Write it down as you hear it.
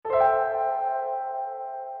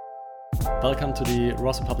Welcome to the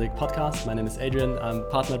Ross Republic podcast. My name is Adrian. I'm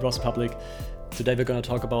partner at Ross Republic. Today we're going to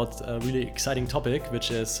talk about a really exciting topic,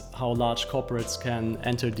 which is how large corporates can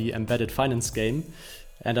enter the embedded finance game.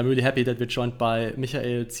 And I'm really happy that we're joined by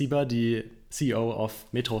Michael Zieber, the CEO of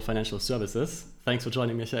Metro Financial Services. Thanks for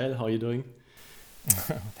joining, Michael. How are you doing?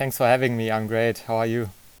 Thanks for having me. I'm great. How are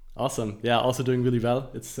you? Awesome. Yeah, also doing really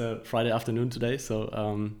well. It's Friday afternoon today.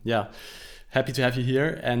 So happy to have you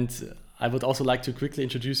here. And I would also like to quickly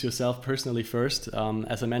introduce yourself personally first.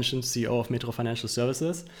 As I mentioned, CEO of Metro Financial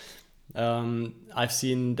Services. I've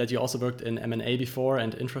seen that you also worked in M&A before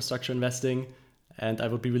and infrastructure investing. And I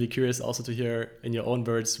would be really curious also to hear in your own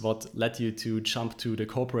words what led you to jump to the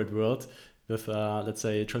corporate world with, let's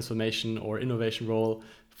say, transformation or innovation role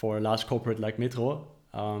for a large corporate like Metro.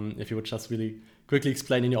 If you would just really quickly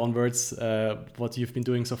explain in your own words what you've been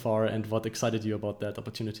doing so far and what excited you about that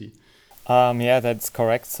opportunity. Yeah, that's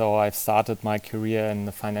correct. So I've started my career in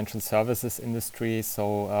the financial services industry.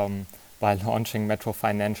 So by launching Metro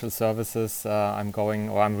Financial Services,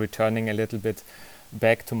 I'm returning a little bit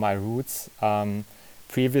back to my roots.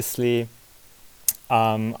 Previously,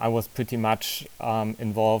 I was pretty much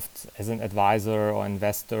involved as an advisor or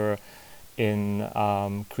investor in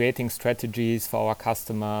creating strategies for our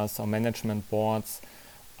customers or management boards,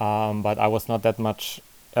 but I was not that much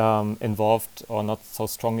involved or not so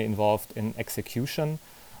strongly involved in execution.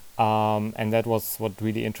 And that was what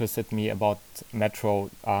really interested me about Metro,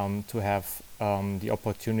 to have the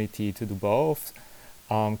opportunity to do both,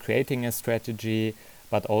 creating a strategy,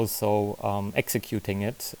 but also executing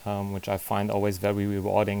it, which I find always very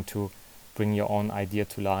rewarding to bring your own idea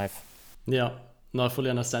to life. Yeah, no, I fully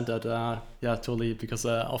understand that. Totally, because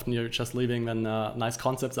often you're just leaving when nice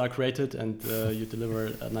concepts are created and you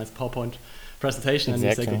deliver a nice PowerPoint presentation. Exactly.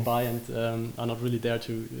 And you say goodbye and are not really there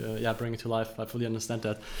to bring it to life. I fully understand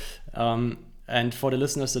that. And for the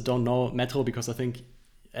listeners that don't know Metro, because I think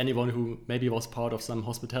anyone who maybe was part of some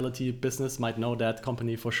hospitality business might know that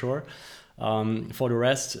company for sure. For the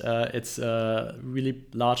rest, it's a really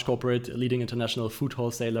large corporate, leading international food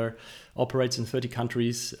wholesaler, operates in 30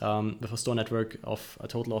 countries with a store network of a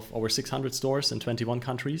total of over 600 stores in 21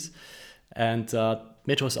 countries. And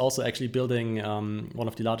Metro is also actually building one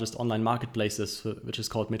of the largest online marketplaces, which is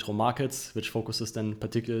called Metro Markets, which focuses then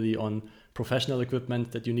particularly on professional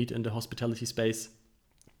equipment that you need in the hospitality space.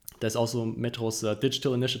 There's also Metro's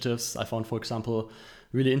digital initiatives. I found, for example,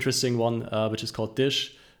 really interesting one, which is called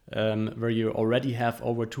Dish, where you already have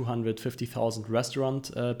over 250,000 restaurant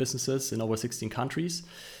businesses in over 16 countries.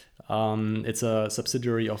 It's a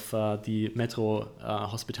subsidiary of the Metro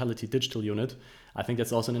Hospitality Digital Unit. I think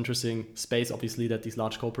that's also an interesting space, obviously, that these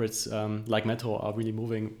large corporates like Metro are really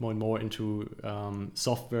moving more and more into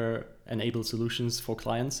software-enabled solutions for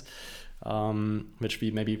clients, which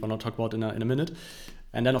we maybe want to talk about in a minute.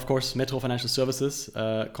 And then, of course, Metro Financial Services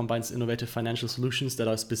combines innovative financial solutions that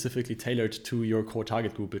are specifically tailored to your core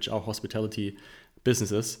target group, which are hospitality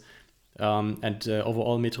businesses.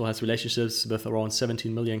 Overall, Metro has relationships with around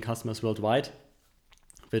 17 million customers worldwide,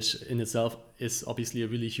 which in itself is obviously a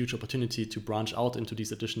really huge opportunity to branch out into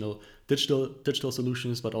these additional digital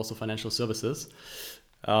solutions, but also financial services.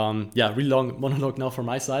 Really long monologue now from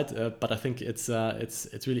my side, but I think it's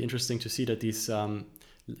really interesting to see that these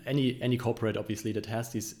any corporate obviously that has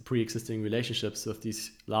these pre-existing relationships with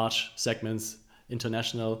these large segments,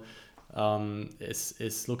 international,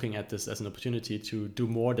 is looking at this as an opportunity to do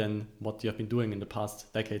more than what you have been doing in the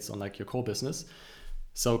past decades on like your core business.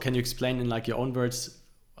 So can you explain in like your own words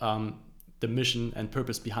the mission and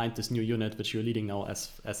purpose behind this new unit which you're leading now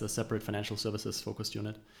as a separate financial services focused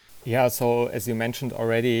unit? Yeah, so as you mentioned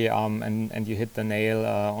already, and you hit the nail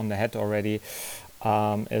on the head already,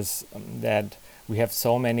 is that we have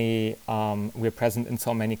so many, we're present in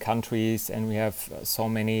so many countries, and we have so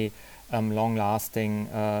many long-lasting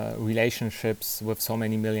relationships with so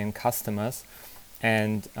many million customers.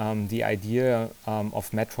 And the idea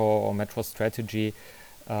of Metro or Metro strategy,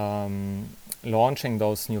 launching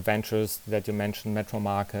those new ventures that you mentioned, Metro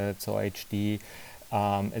Markets or HD,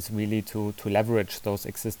 is really to leverage those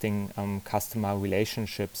existing customer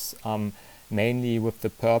relationships, mainly with the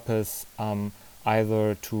purpose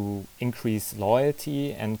either to increase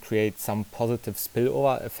loyalty and create some positive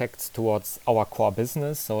spillover effects towards our core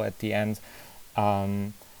business. So at the end,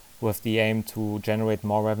 with the aim to generate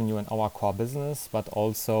more revenue in our core business, but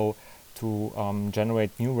also to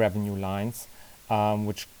generate new revenue lines,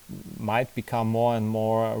 which might become more and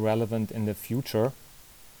more relevant in the future,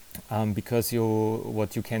 because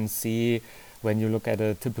what you can see when you look at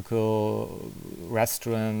a typical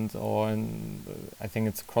restaurant or I think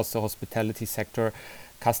it's across the hospitality sector,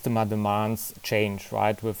 customer demands change,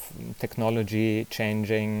 right? With technology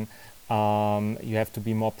changing, You have to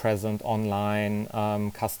be more present online.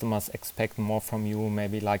 Customers expect more from you,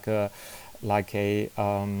 maybe like a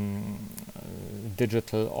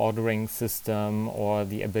digital ordering system, or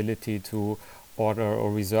the ability to order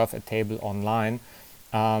or reserve a table online.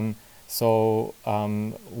 So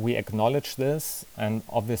we acknowledge this and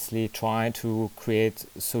obviously try to create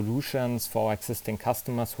solutions for our existing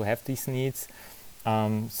customers who have these needs,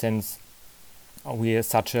 since we are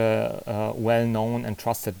such a well-known and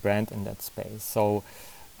trusted brand in that space. So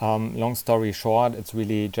long story short, it's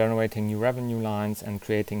really generating new revenue lines and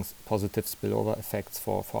creating positive spillover effects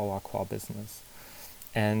for our core business.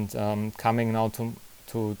 And coming now to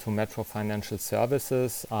Metro Financial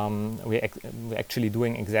Services, we're actually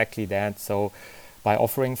doing exactly that. So by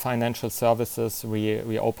offering financial services,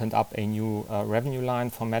 we opened up a new revenue line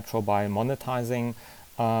for Metro by monetizing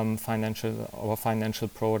our financial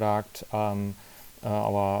product,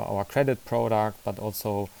 our credit product, but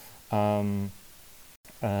also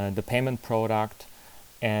the payment product.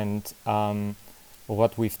 And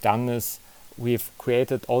what we've done is we've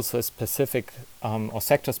created also a specific or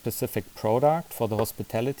sector-specific product for the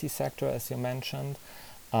hospitality sector, as you mentioned,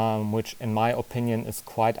 which in my opinion is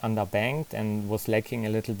quite underbanked and was lacking a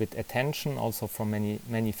little bit attention also from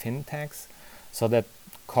many fintechs. So that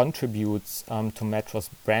contributes to Metro's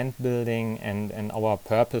brand building and our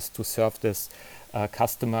purpose to serve this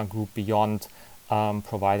customer group beyond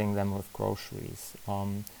providing them with groceries.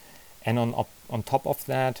 And on top of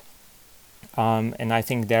that, and I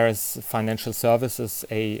think there is financial services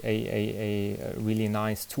a really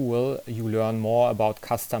nice tool. You learn more about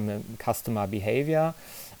customer behavior.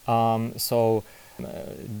 So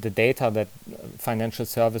the data that financial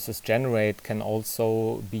services generate can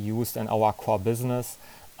also be used in our core business,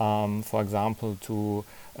 for example, to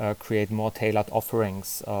create more tailored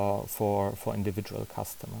offerings for individual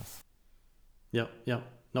customers. Yeah.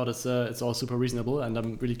 No, that's it's all super reasonable, and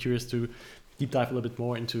I'm really curious to deep dive a little bit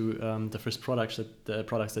more into the first products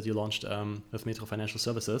that you launched with Metro Financial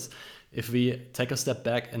Services. If we take a step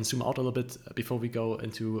back and zoom out a little bit before we go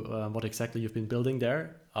into what exactly you've been building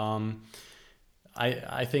there,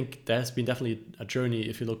 I think there's been definitely a journey,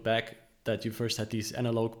 if you look back, that you first had these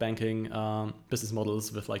analog banking business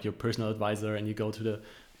models with like your personal advisor, and you go to the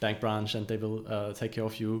bank branch and they will take care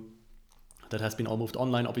of you. That has been all moved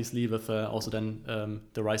online, obviously, with also then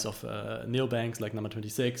the rise of neobanks like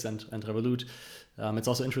Number26 and Revolut. It's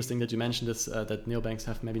also interesting that you mentioned this, that neobanks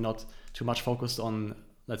have maybe not too much focused on,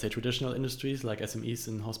 let's say, traditional industries like SMEs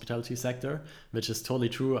in hospitality sector, which is totally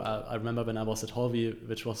true. I remember when I was at Holvi,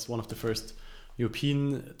 which was one of the first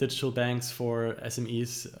European digital banks for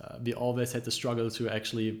SMEs, we always had the struggle to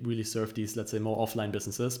actually really serve these, let's say, more offline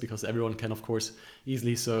businesses, because everyone can, of course,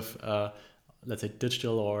 easily serve let's say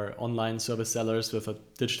digital or online service sellers with a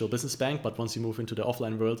digital business bank. But once you move into the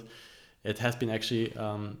offline world, it has been actually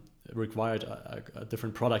required a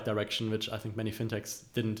different product direction, which I think many fintechs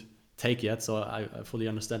didn't take yet. So I fully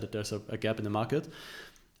understand that there's a gap in the market.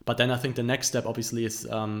 But then I think the next step obviously is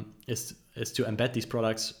to embed these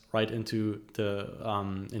products right into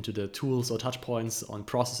the tools or touch points on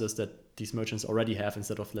processes that these merchants already have,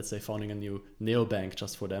 instead of, let's say, founding a new neobank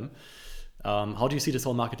just for them. How do you see this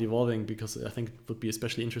whole market evolving? Because I think it would be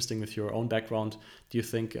especially interesting with your own background. Do you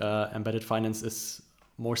think embedded finance is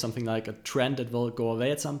more something like a trend that will go away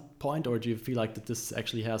at some point, or do you feel like that this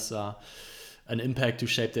actually has an impact to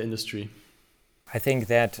shape the industry? I think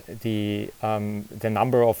that the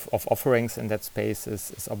number of offerings in that space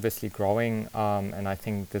is obviously growing, and I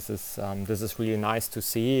think this is really nice to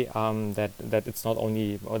see that it's not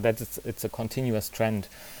only, or that it's a continuous trend.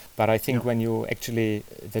 But I think when you actually,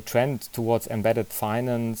 the trend towards embedded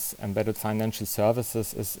finance, embedded financial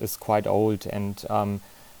services is quite old. And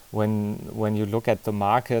when you look at the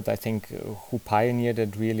market, I think who pioneered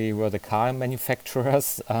it really were the car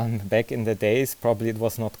manufacturers back in the days. Probably it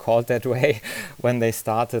was not called that way when they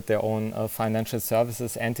started their own financial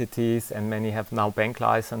services entities, and many have now bank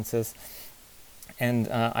licenses. And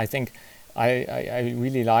I think I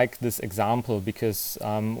really like this example, because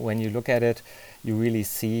when you look at it, you really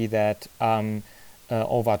see that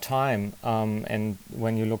over time, and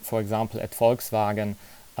when you look, for example, at Volkswagen,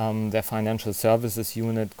 their financial services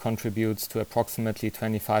unit contributes to approximately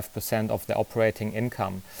 25% of their operating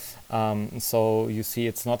income. So you see,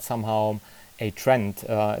 it's not somehow a trend.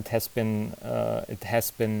 It has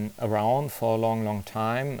been around for a long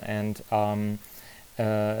time, and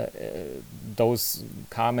those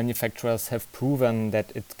car manufacturers have proven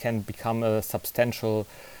that it can become a substantial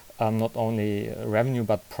not only revenue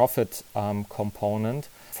but profit component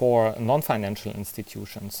for non-financial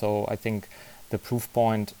institutions. So I think the proof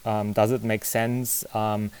point. Does it make sense?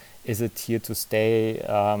 Is it here to stay?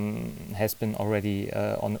 Has been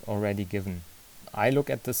already given. I look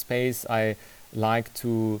at the space. I like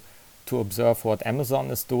to observe what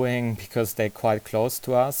Amazon is doing because they're quite close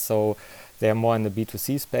to us. So they're more in the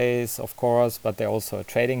B2C space, of course, but they're also a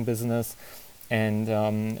trading business. And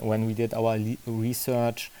when we did our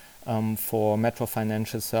research for Metro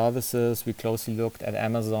Financial Services, we closely looked at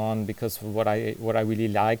Amazon because what I really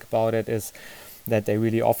like about it is that they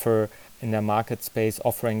really offer in their market space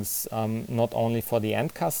offerings not only for the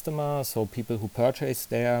end customer, so people who purchase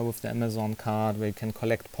there with the Amazon card, where you can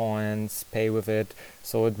collect points, pay with it.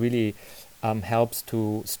 So it really helps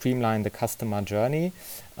to streamline the customer journey,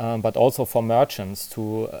 but also for merchants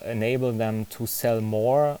to enable them to sell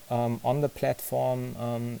more on the platform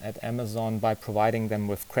at Amazon by providing them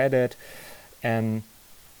with credit. And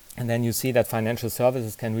then you see that financial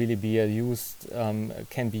services can really be used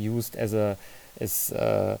as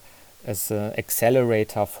an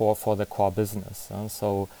accelerator for the core business.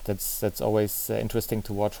 So that's always interesting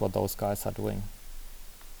to watch what those guys are doing.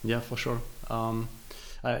 Yeah, for sure.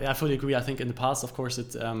 I fully agree. I think in the past, of course,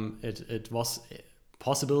 it was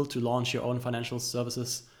possible to launch your own financial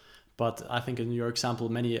services, but I think in your example,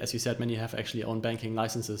 many have actually own banking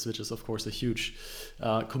licenses, which is of course a huge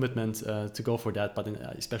commitment to go for that. But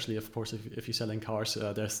especially, of course, if you're selling cars,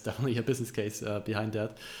 there's definitely a business case behind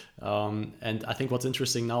that. And I think what's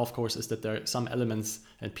interesting now, of course, is that there are some elements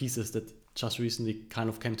and pieces that just recently kind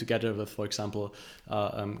of came together with, for example,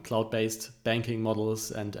 cloud-based banking models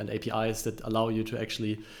and APIs that allow you to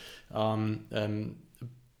actually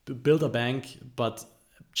build a bank, but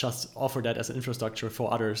just offer that as an infrastructure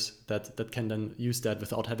for others that can then use that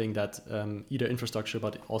without having that either infrastructure,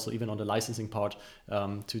 but also even on the licensing part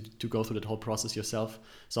to go through that whole process yourself.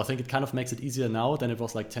 So I think it kind of makes it easier now than it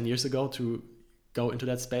was like 10 years ago to go into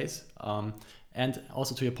that space. And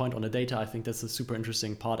also to your point on the data, I think that's a super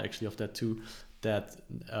interesting part actually of that too, that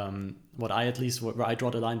where I draw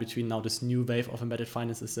the line between now this new wave of embedded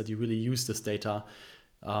finance is that you really use this data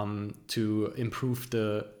to improve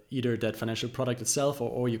either that financial product itself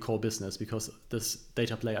or your core business, because this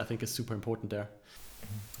data play I think is super important there.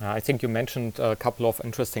 I think you mentioned a couple of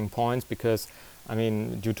interesting points because, I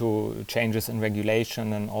mean, due to changes in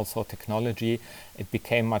regulation and also technology, it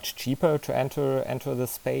became much cheaper to enter the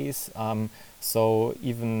space. So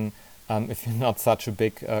even if you're not such a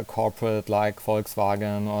big corporate like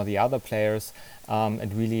Volkswagen or the other players,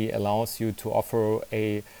 it really allows you to offer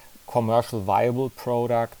a commercial viable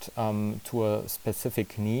product to a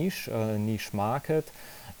specific niche market,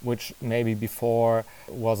 which maybe before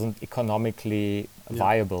wasn't economically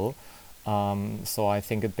viable. So I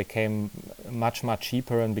think it became much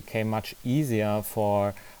cheaper and became much easier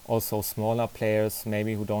for also smaller players,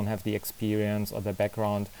 maybe who don't have the experience or the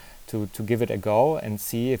background, to give it a go and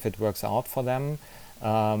see if it works out for them,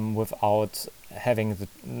 without having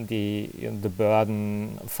the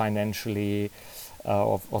burden financially,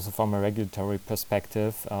 also from a regulatory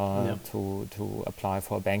perspective, to apply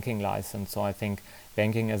for a banking license. So I think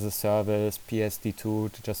banking as a service,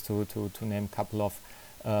 PSD2, just to name a couple of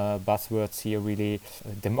buzzwords here, really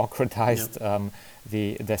democratized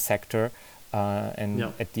the sector,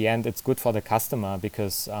 and at the end it's good for the customer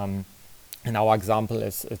because in our example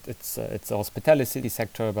it's a hospitality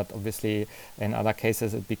sector, but obviously in other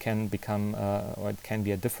cases it can become or it can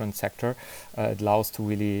be a different sector. It allows to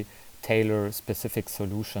really tailor specific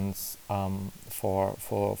solutions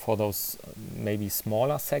for those maybe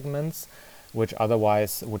smaller segments which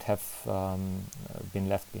otherwise would have been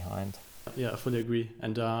left behind. Yeah, I fully agree.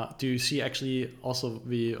 And do you see actually also,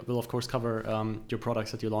 we will of course cover your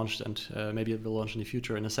products that you launched and maybe it will launch in the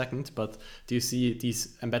future in a second, but do you see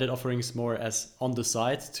these embedded offerings more as on the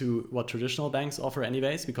side to what traditional banks offer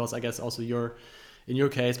anyways? Because I guess also in your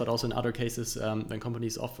case, but also in other cases, when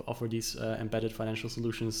companies offer these embedded financial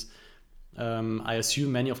solutions, I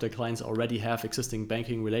assume many of their clients already have existing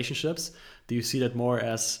banking relationships. Do you see that more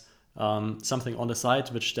as something on the side,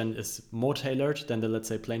 which then is more tailored than the, let's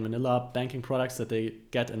say, plain vanilla banking products that they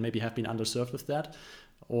get and maybe have been underserved with that?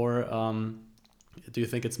 Or do you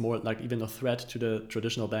think it's more like even a threat to the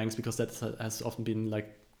traditional banks? Because that has often been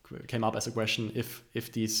came up as a question,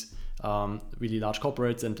 if these really large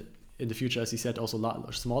corporates and in the future, as you said, also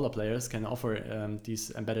smaller players can offer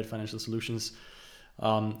these embedded financial solutions,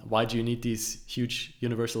 why do you need these huge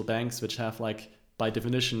universal banks which have by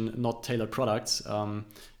definition not tailored products?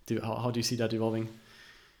 How do you see that evolving?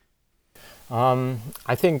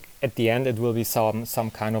 I think at the end it will be some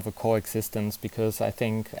kind of a coexistence, because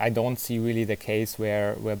I don't see really the case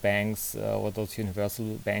where banks or those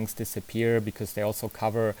universal banks disappear, because they also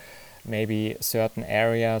cover maybe certain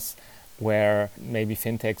areas where maybe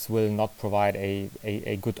fintechs will not provide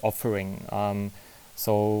a good offering.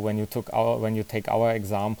 So when you take our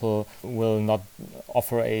example, will not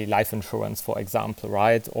offer a life insurance, for example,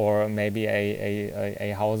 right? Or maybe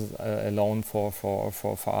a house a loan for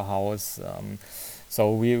a house.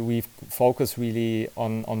 So we focus really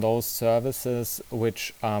on those services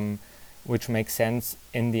which make sense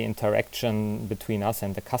in the interaction between us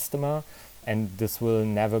and the customer, and this will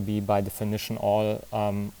never be by definition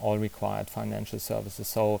all required financial services.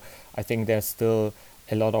 So I think there's still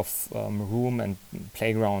a lot of room and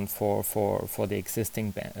playground for the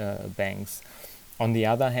existing banks. On the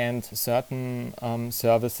other hand, certain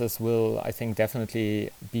services will, I think,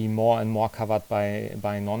 definitely be more and more covered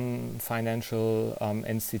by non-financial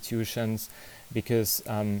institutions, because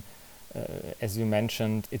as you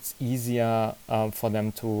mentioned, it's easier for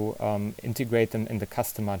them to integrate them in the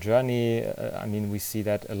customer journey. I mean, we see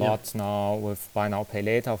that a lot now with Buy Now, Pay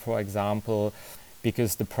Later, for example,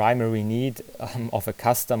 because the primary need of a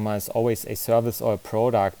customer is always a service or a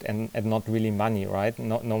product, and not really money, right?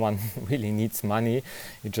 No one really needs money.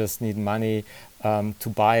 You just need money to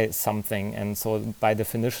buy something. And so by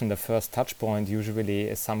definition, the first touch point usually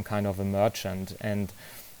is some kind of a merchant. And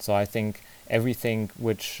so I think everything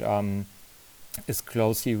which is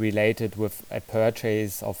closely related with a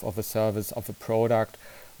purchase of a service, of a product,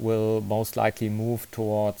 will most likely move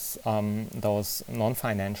towards those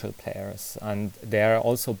non-financial players. And there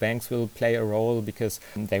also banks will play a role, because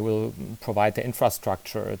they will provide the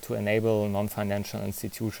infrastructure to enable non-financial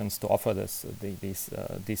institutions to offer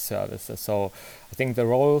these services. So I think the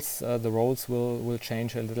roles will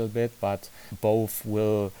change a little bit, but both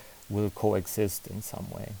will coexist in some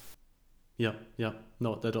way. Yeah.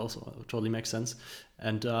 No, that also totally makes sense.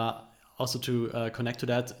 And also to connect to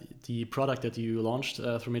that, the product that you launched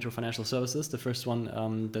through Metro Financial Services, the first one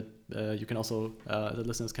that you can also, the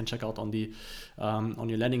listeners can check out on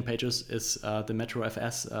your landing pages, is the Metro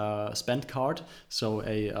FS spend card. So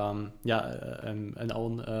an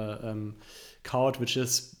own card, which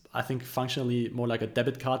is, I think, functionally more like a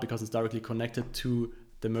debit card, because it's directly connected to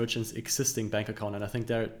the merchant's existing bank account. And I think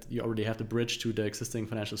there you already have the bridge to the existing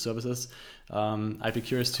financial services. I'd be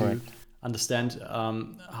curious to understand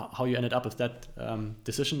how you ended up with that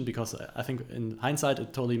decision, because I think in hindsight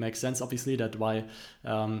it totally makes sense, obviously, that why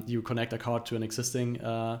you connect a card to an existing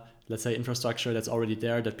let's say infrastructure that's already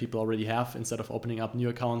there, that people already have, instead of opening up new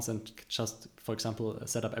accounts and just, for example,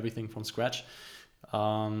 set up everything from scratch.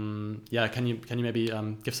 Can you maybe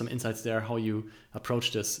give some insights there, how you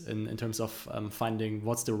approach this in terms of finding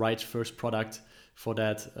what's the right first product for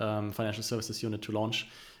that financial services unit to launch?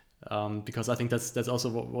 Because I think that's also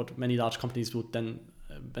what many large companies would then,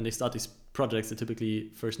 when they start these projects, they typically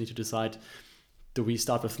first need to decide, do we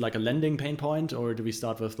start with like a lending pain point, or do we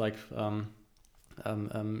start with like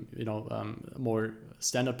more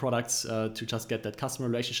standard products to just get that customer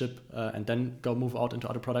relationship and then move out into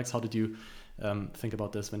other products? How did you think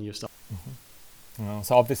about this when you start? Mm-hmm.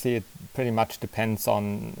 So obviously it pretty much depends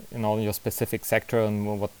on your specific sector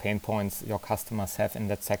and what pain points your customers have in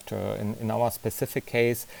that sector. In our specific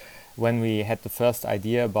case, when we had the first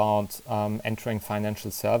idea about entering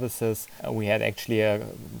financial services, we had actually a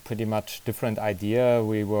pretty much different idea.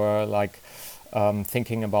 We were like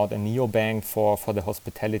thinking about a neobank for the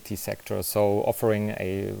hospitality sector, so offering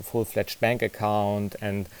a full-fledged bank account.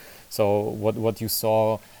 And so what you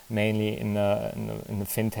saw mainly in the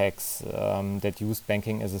fintechs that used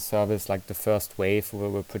banking as a service, like the first wave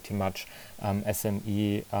were pretty much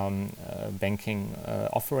SME banking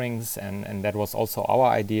offerings, and that was also our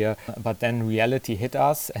idea. But then reality hit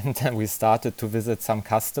us, and then we started to visit some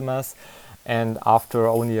customers, and after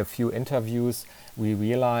only a few interviews we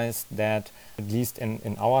realized that, at least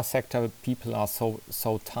in our sector, people are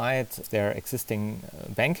so tied to their existing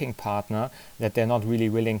banking partner that they're not really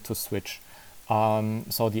willing to switch.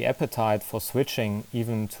 So the appetite for switching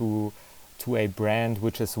even to a brand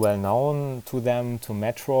which is well known to them, to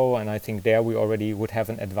Metro, and I think there we already would have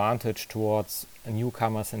an advantage towards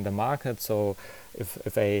newcomers in the market. So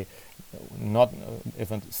if a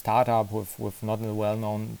startup with not a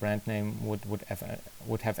well-known brand name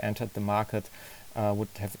would have entered the market, would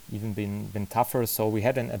have even been tougher. So we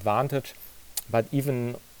had an advantage, but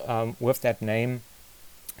even with that name,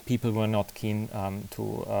 people were not keen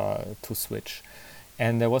to switch.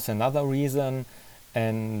 And there was another reason,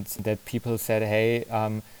 and that people said, hey,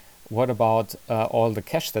 what about all the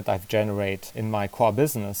cash that I've generated in my core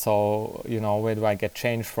business? So, where do I get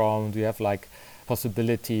change from? Do you have like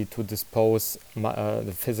possibility to dispose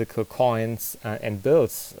the physical coins and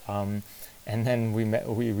bills? And then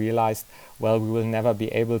we realized, well, we will never be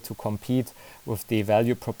able to compete with the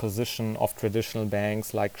value proposition of traditional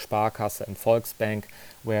banks like Sparkasse and Volksbank,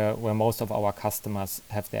 where most of our customers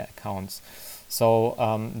have their accounts. So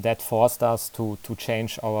that forced us to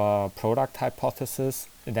change our product hypothesis.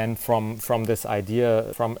 Then from this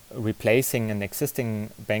idea, from replacing an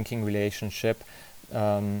existing banking relationship,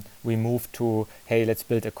 we moved to, hey, let's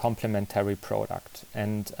build a complementary product.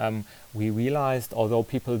 And we realized, although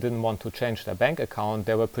people didn't want to change their bank account,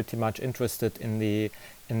 they were pretty much interested in the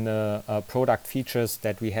product features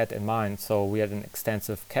that we had in mind. So we had an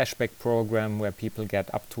extensive cashback program where people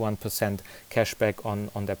get up to 1% cashback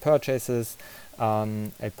on their purchases,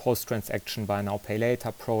 a post-transaction buy now, pay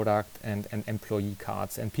later product, and employee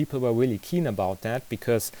cards. And people were really keen about that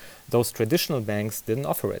because those traditional banks didn't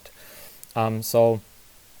offer it. So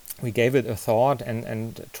we gave it a thought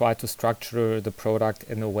and tried to structure the product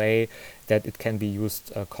in a way that it can be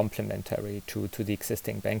used complementary to the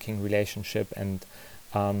existing banking relationship. And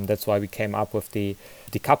that's why we came up with the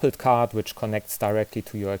decoupled card, which connects directly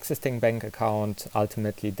to your existing bank account,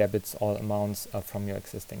 ultimately debits all amounts from your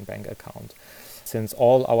existing bank account. Since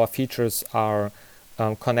all our features are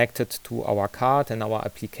connected to our card and our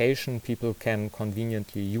application, people can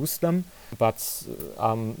conveniently use them, but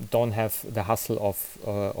don't have the hustle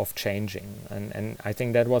of changing. And I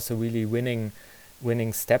think that was a really winning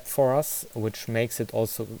step for us, which makes it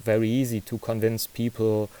also very easy to convince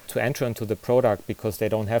people to enter into the product because they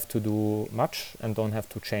don't have to do much and don't have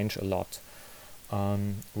to change a lot.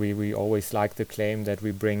 We always like the claim that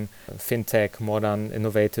we bring fintech, modern,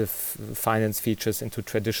 innovative finance features into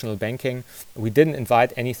traditional banking. We didn't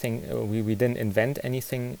invent anything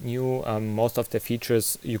new. Most of the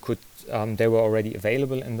features they were already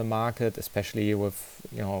available in the market, especially with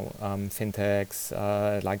fintechs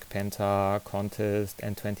like Penta, Kontist,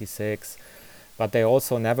 N26. But they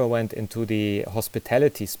also never went into the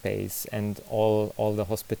hospitality space, and all the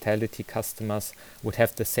hospitality customers would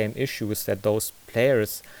have the same issues, that those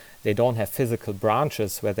players, they don't have physical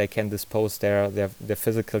branches where they can dispose their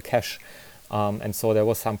physical cash. And so there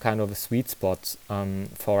was some kind of a sweet spot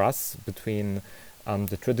for us between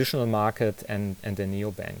the traditional market and the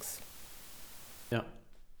neobanks. Yeah,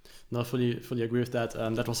 no, fully agree with that.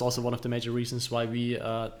 That was also one of the major reasons why we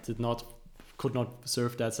could not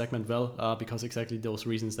serve that segment well, because exactly those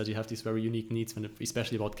reasons, that you have these very unique needs,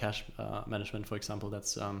 especially about cash management, for example.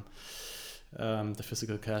 That's the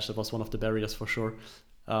physical cash. That was one of the barriers for sure.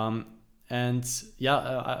 I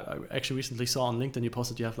actually recently saw on LinkedIn you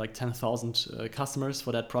posted you have like 10,000 customers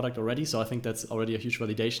for that product already. So I think that's already a huge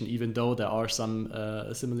validation, even though there are some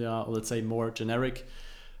similar, or let's say more generic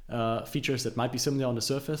features that might be similar on the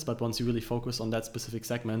surface, but once you really focus on that specific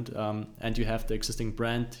segment, and you have the existing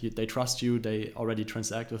brand, they trust you, they already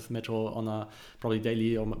transact with Metro on a probably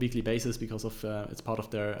daily or weekly basis because of it's part of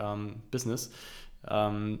their business,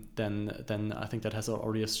 then I think that has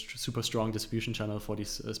already a super strong distribution channel for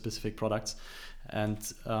these specific products. And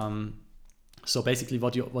so basically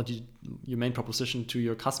what your main proposition to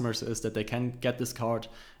your customers is that they can get this card,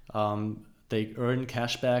 they earn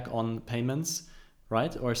cash back on payments,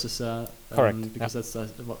 right? Or is this correct? Because that's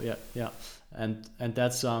and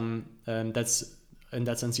that's in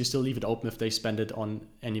that sense you still leave it open if they spend it on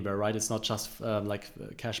anywhere, right? It's not just like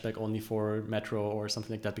cashback only for Metro or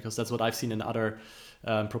something like that, because that's what I've seen in other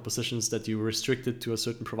propositions, that you restrict it to a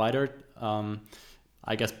certain provider.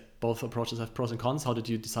 I guess both approaches have pros and cons. How did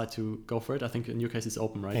you decide to go for it? I think in your case it's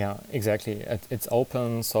open, right? Yeah, exactly. It's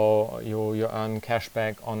open, so you earn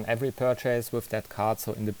cashback on every purchase with that card.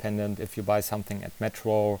 So independent if you buy something at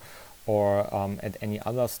Metro or at any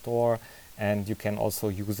other store, and you can also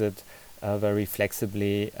use it very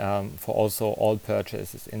flexibly for also all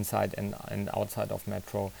purchases inside and outside of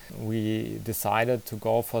Metro. We decided to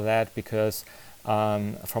go for that because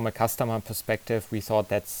from a customer perspective, we thought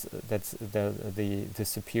that's the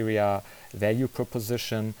superior value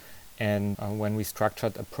proposition. And when we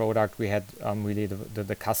structured a product, we had really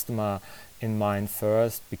the customer in mind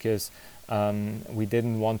first, because we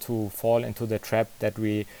didn't want to fall into the trap that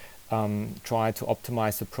we try to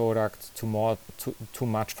optimize the product too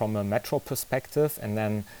much from a Metro perspective and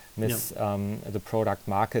then miss the product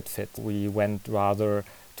market fit. We went rather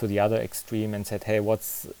to the other extreme and said, hey,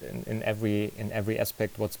 what's in every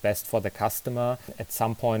aspect, what's best for the customer? At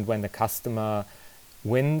some point when the customer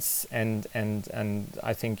wins, and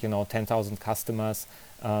I think 10,000 customers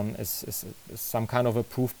is some kind of a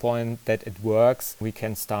proof point that it works, we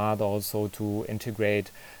can start also to integrate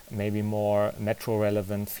maybe more Metro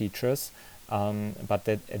relevant features, but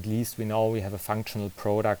that at least we know we have a functional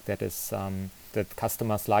product that is that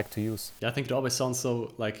customers like to use. Yeah, I think it always sounds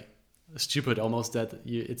so like stupid almost that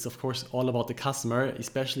it's of course all about the customer,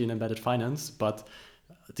 especially in embedded finance, but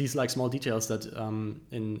these like small details that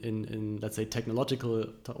in let's say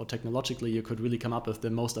technologically you could really come up with the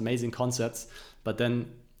most amazing concepts, but then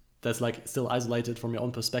that's like still isolated from your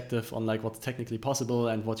own perspective on like what's technically possible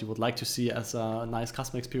and what you would like to see as a nice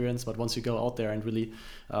customer experience. But once you go out there and really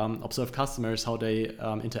observe customers, how they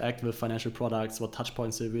interact with financial products, what touch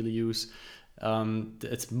points they really use,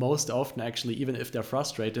 it's most often actually, even if they're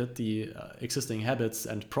frustrated, the existing habits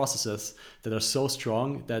and processes that are so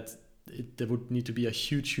strong that there would need to be a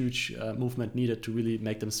huge movement needed to really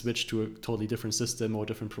make them switch to a totally different system or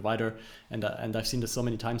different provider. And I've seen this so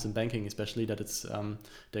many times in banking, especially, that it's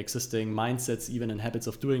the existing mindsets, even in habits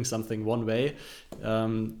of doing something one way,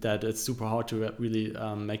 that it's super hard to really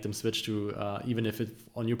make them switch to, even if it's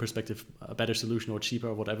on your perspective a better solution or cheaper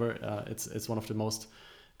or whatever. It's one of the most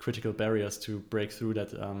critical barriers to break through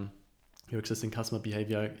that. Your existing customer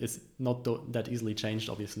behavior is not that easily changed,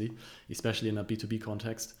 obviously, especially in a B2B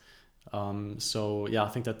context. So yeah, I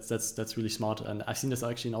think that's really smart, and I've seen this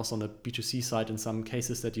actually also on the B2C side in some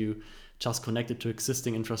cases, that you just connect it to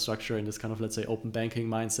existing infrastructure in this kind of, let's say, open banking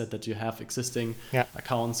mindset, that you have existing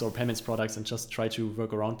accounts or payments products and just try to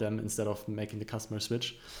work around them instead of making the customer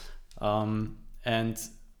switch. And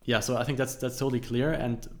yeah, so I think that's totally clear.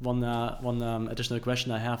 And one additional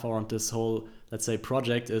question I have around this whole, let's say,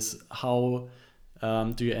 project is how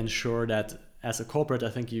do you ensure that as a corporate, I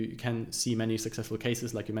think you can see many successful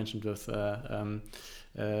cases, like you mentioned with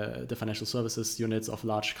the financial services units of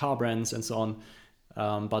large car brands and so on.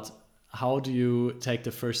 But how do you take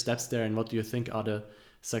the first steps there, and what do you think are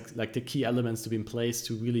the key elements to be in place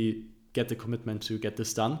to really get the commitment to get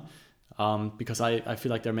this done? Because I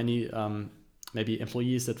feel like there are many maybe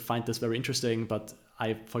employees that find this very interesting, but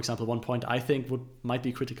for example, one point I think might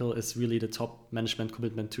be critical is really the top management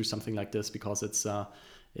commitment to something like this, because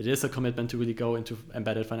it is a commitment to really go into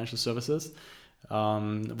embedded financial services.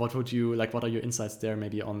 What are your insights there,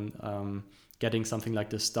 maybe on getting something like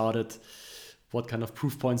this started? What kind of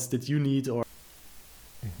proof points did you need? Or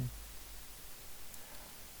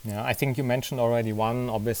Yeah, I think you mentioned already one.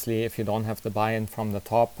 Obviously, if you don't have the buy-in from the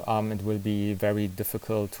top, it will be very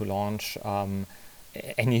difficult to launch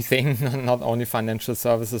anything, not only financial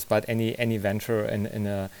services, but any venture in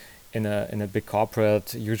a big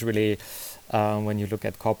corporate. Usually, when you look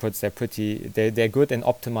at corporates, they're good in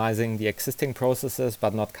optimizing the existing processes,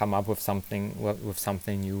 but not come up with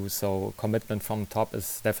something new. So commitment from top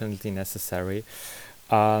is definitely necessary.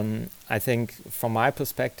 I think from my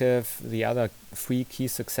perspective, the other 3 key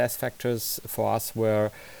success factors for us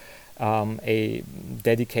were a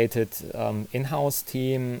dedicated in-house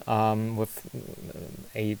team with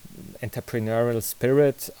a entrepreneurial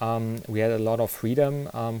spirit. We had a lot of freedom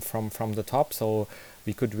from the top, so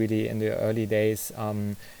we could really, in the early days,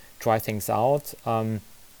 try things out. I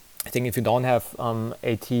think if you don't have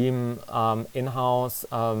a team in-house,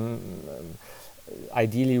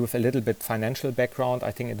 ideally with a little bit financial background,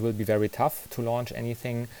 I think it will be very tough to launch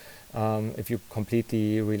anything if you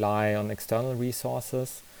completely rely on external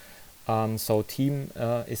resources. So team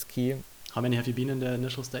is key. How many have you been in the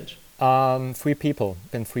initial stage? 3 people.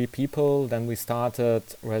 Been 3 people. Then we started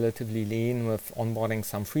relatively lean with onboarding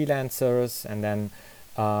some freelancers, and then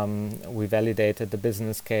we validated the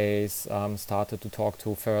business case, started to talk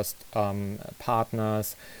to first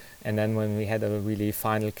partners. And then when we had a really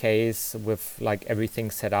final case with like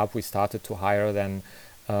everything set up, we started to hire then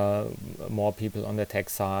more people on the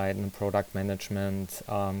tech side and product management,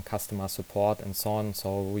 customer support and so on.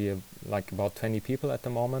 So we have like about 20 people at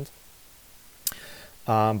the moment.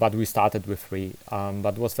 But we started with 3.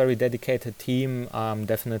 But it was a very dedicated team,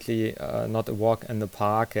 definitely not a walk in the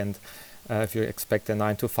park. And if you expect a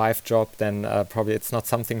 9-to-5 job, then probably it's not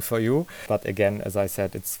something for you. But again, as I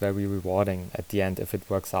said, it's very rewarding at the end if it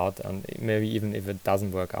works out. And maybe even if it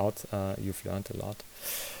doesn't work out, you've learned a lot.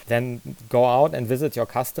 Then go out and visit your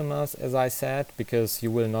customers, as I said, because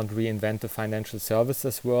you will not reinvent the financial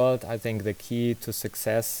services world. I think the key to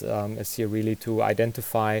success is here really to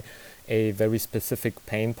identify a very specific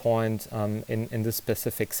pain point in this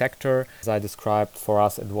specific sector. As I described, for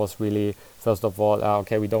us, it was really, first of all,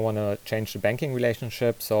 we don't want to change the banking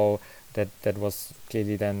relationship. So that was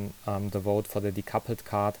clearly then the vote for the decoupled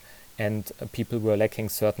card. And people were lacking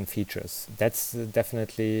certain features. That's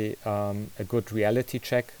definitely a good reality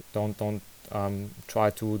check. Don't try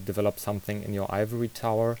to develop something in your ivory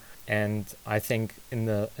tower. And I think in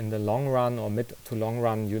the long run or mid to long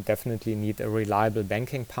run, you definitely need a reliable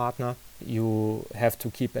banking partner. You have to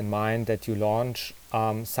keep in mind that you launch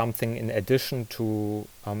something in addition to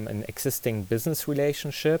an existing business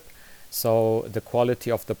relationship. So the quality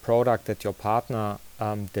of the product that your partner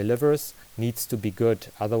delivers needs to be good.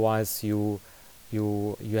 Otherwise, you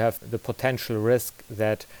have the potential risk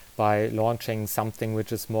that by launching something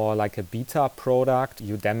which is more like a beta product,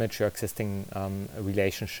 you damage your existing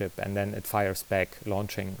relationship, and then it fires back,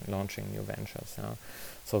 launching new ventures.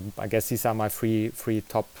 So I guess these are my three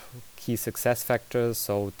top key success factors.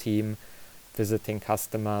 So team, visiting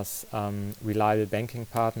customers, reliable banking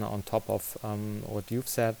partner on top of what you've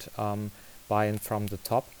said, buy-in from the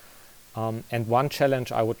top. And one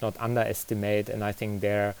challenge I would not underestimate, and I think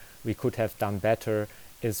there we could have done better,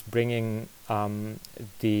 is bringing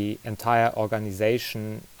the entire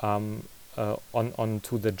organization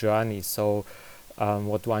onto the journey. So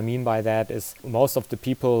what do I mean by that is most of the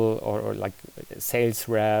people or like sales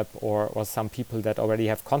rep or some people that already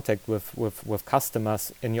have contact with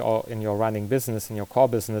customers in your running business, in your core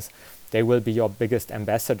business, they will be your biggest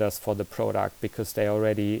ambassadors for the product because they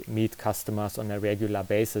already meet customers on a regular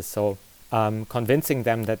basis. So convincing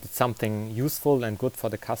them that it's something useful and good for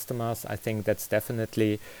the customers, I think that's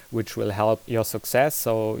definitely which will help your success.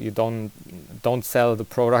 So you don't sell the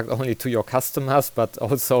product only to your customers, but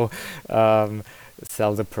also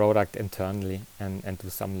sell the product internally and do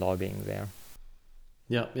some lobbying there.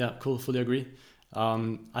 Yeah, cool. Fully agree.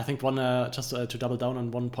 I think one just to double down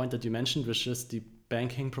on one point that you mentioned, which is the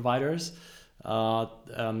banking providers. Now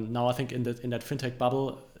I think in that fintech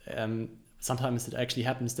bubble, sometimes it actually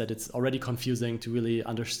happens that it's already confusing to really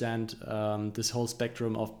understand this whole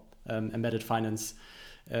spectrum of embedded finance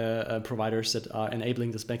providers that are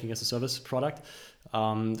enabling this banking as a service product,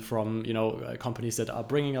 from companies that are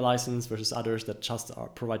bringing a license versus others that just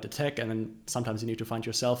provide the tech, and then sometimes you need to find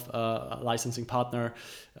yourself a licensing partner,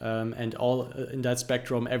 and all in that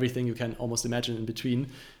spectrum, everything you can almost imagine in between.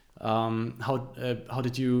 How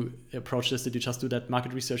did you approach this? Did you just do that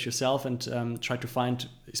market research yourself and try to find,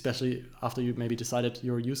 especially after you maybe decided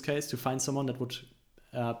your use case, to find someone that would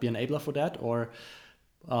be an enabler for that, or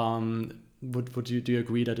do you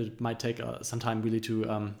agree that it might take some time really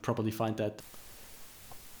to properly find that?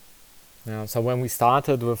 Yeah, so when we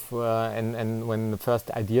started with and when the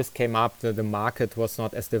first ideas came up, the market was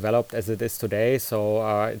not as developed as it is today. So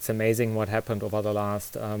it's amazing what happened over the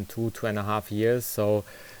last 2.5 years. So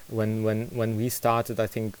when we started, I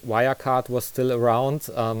think Wirecard was still around.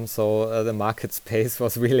 So the market space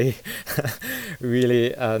was really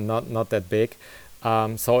not that big.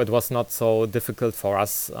 So it was not so difficult for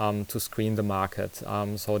us to screen the market.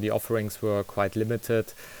 So the offerings were quite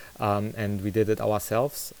limited. And we did it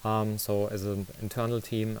ourselves. So as an internal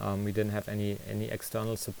team, we didn't have any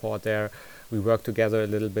external support there. We worked together a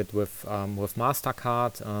little bit with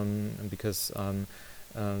MasterCard because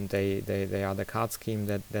they are the card scheme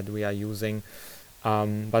that we are using.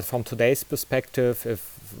 But from today's perspective,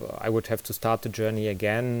 if I would have to start the journey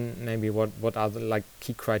again, maybe what are the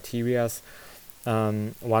key criterias?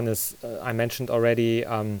 One is I mentioned already.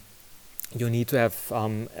 You need to have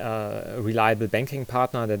a reliable banking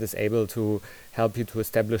partner that is able to help you to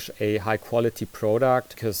establish a high quality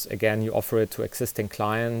product, because again, you offer it to existing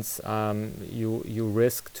clients. You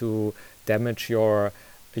risk to damage your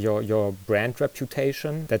brand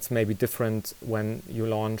reputation. That's maybe different when you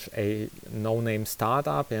launch a no-name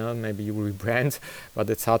startup. Maybe you rebrand, but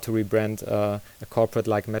it's hard to rebrand a corporate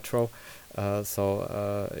like Metro.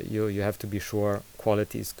 So you have to be sure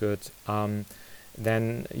quality is good.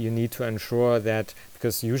 Then you need to ensure that,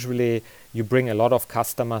 because usually you bring a lot of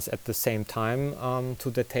customers at the same time to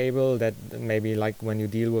the table, that maybe like when you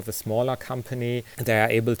deal with a smaller company, they are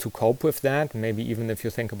able to cope with that. Maybe even if you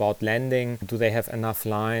think about lending, do they have enough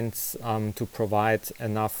lines to provide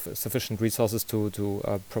enough sufficient resources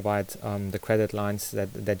to provide the credit lines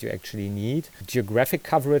that you actually need? Geographic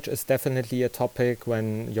coverage is definitely a topic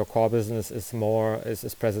when your core business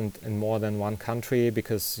is present in more than one country,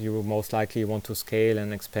 because you most likely want to scale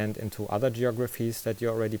and expand into other geographies that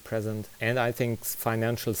you're already present. And I think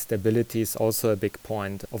financial stability is also a big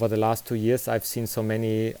point. Over the last 2 years, I've seen so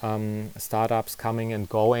many startups coming and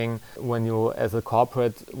going. When you, as a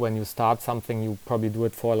corporate, when you start something, you probably do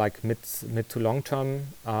it for like mid to long term,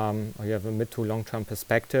 or you have a mid to long term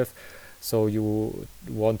perspective. So you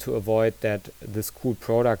want to avoid that this cool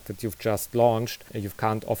product that you've just launched, you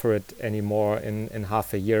can't offer it anymore in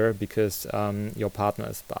half a year because your partner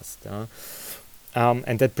is bust.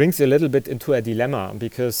 And that brings you a little bit into a dilemma,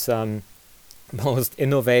 because most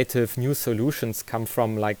innovative new solutions come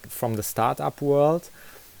from the startup world,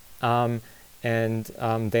 and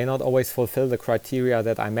they not always fulfill the criteria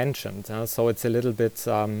that I mentioned. So it's a little bit,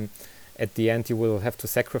 at the end you will have to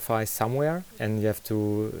sacrifice somewhere, and you have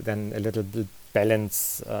to then a little bit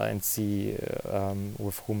balance and see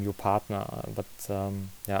with whom you partner. But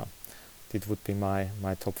yeah, it would be my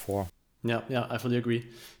top 4. Yeah, I fully agree.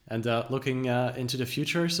 And looking into the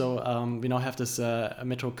future, so we now have this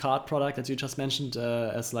Metro Card product that you just mentioned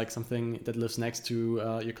as like something that lives next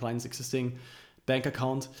to your client's existing bank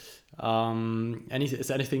account. Is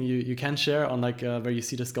there anything you can share on like where you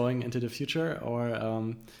see this going into the future, or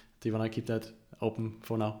do you want to keep that open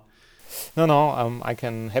for now? No, I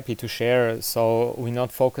can happy to share. So we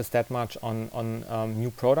not focus that much on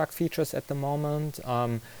new product features at the moment.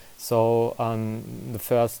 The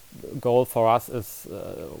first goal for us is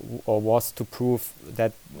was to prove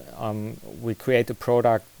that we create a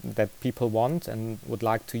product that people want and would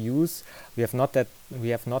like to use. We have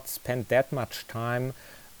not spent that much time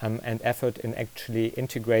and effort in actually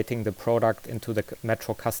integrating the product into the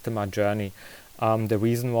Metro customer journey. The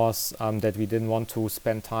reason was that we didn't want to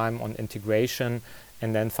spend time on integration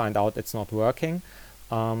and then find out it's not working.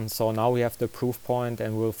 So now we have the proof point,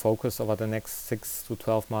 and we'll focus over the next 6 to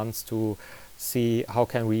 12 months to see how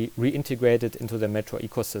can we reintegrate it into the Metro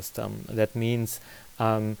ecosystem. That means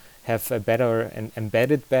have a better and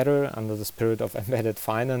embedded better under the spirit of embedded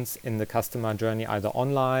finance in the customer journey, either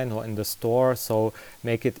online or in the store. So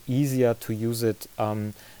make it easier to use it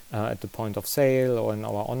at the point of sale or in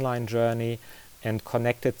our online journey, and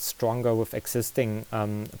connect it stronger with existing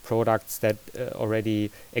products that already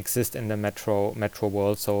exist in the Metro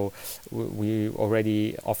world. So we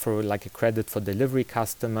already offer like a credit for delivery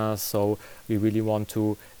customers. So we really want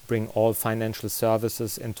to bring all financial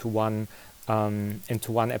services into one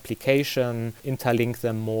application, interlink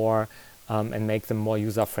them more, and make them more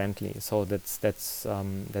user friendly. So that's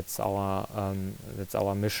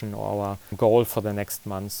our mission or our goal for the next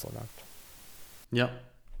months.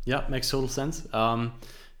 Yeah, makes total sense.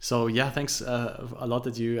 So yeah, thanks a lot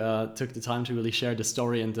that you took the time to really share the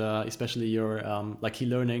story and especially your like key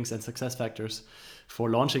learnings and success factors for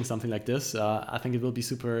launching something like this. I think it will be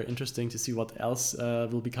super interesting to see what else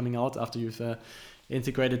will be coming out after you've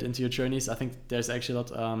integrated into your journeys. I think there's actually a lot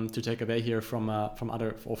to take away here from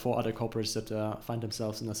other or for other corporates that find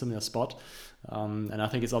themselves in a similar spot. And I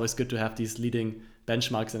think it's always good to have these leading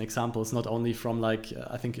benchmarks and examples, not only from like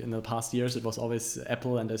I think in the past years it was always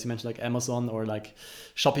Apple and, as you mentioned, like Amazon or like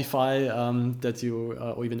Shopify that you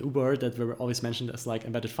or even Uber that were always mentioned as like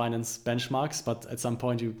embedded finance benchmarks, but at some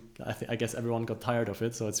point I guess everyone got tired of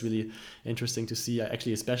it. So it's really interesting to see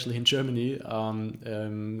actually, especially in Germany,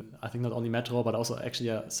 I think not only Metro but also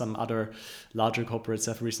actually some other larger corporates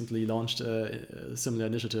have recently launched similar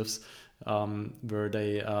initiatives where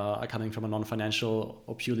they are coming from a non-financial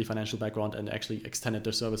or purely financial background and actually extended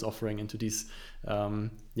their service offering into these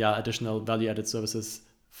additional value-added services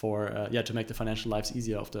for to make the financial lives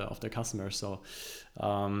easier of their customers. So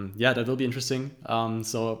that will be interesting.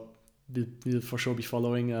 So we'll for sure be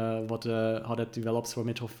following how that develops for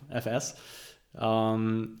Metro FS.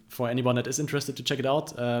 For anyone that is interested to check it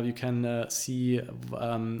out, you can see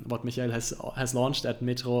what Michael has launched at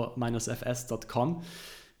metro-fs.com.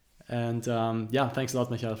 And thanks a lot,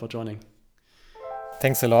 Michael, for joining.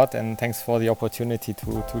 Thanks a lot, and thanks for the opportunity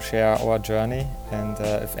to share our journey. And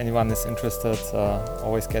if anyone is interested,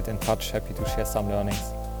 always get in touch. Happy to share some learnings.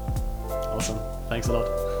 Awesome. Thanks a lot.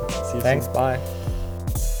 See you Thanks. soon. Bye.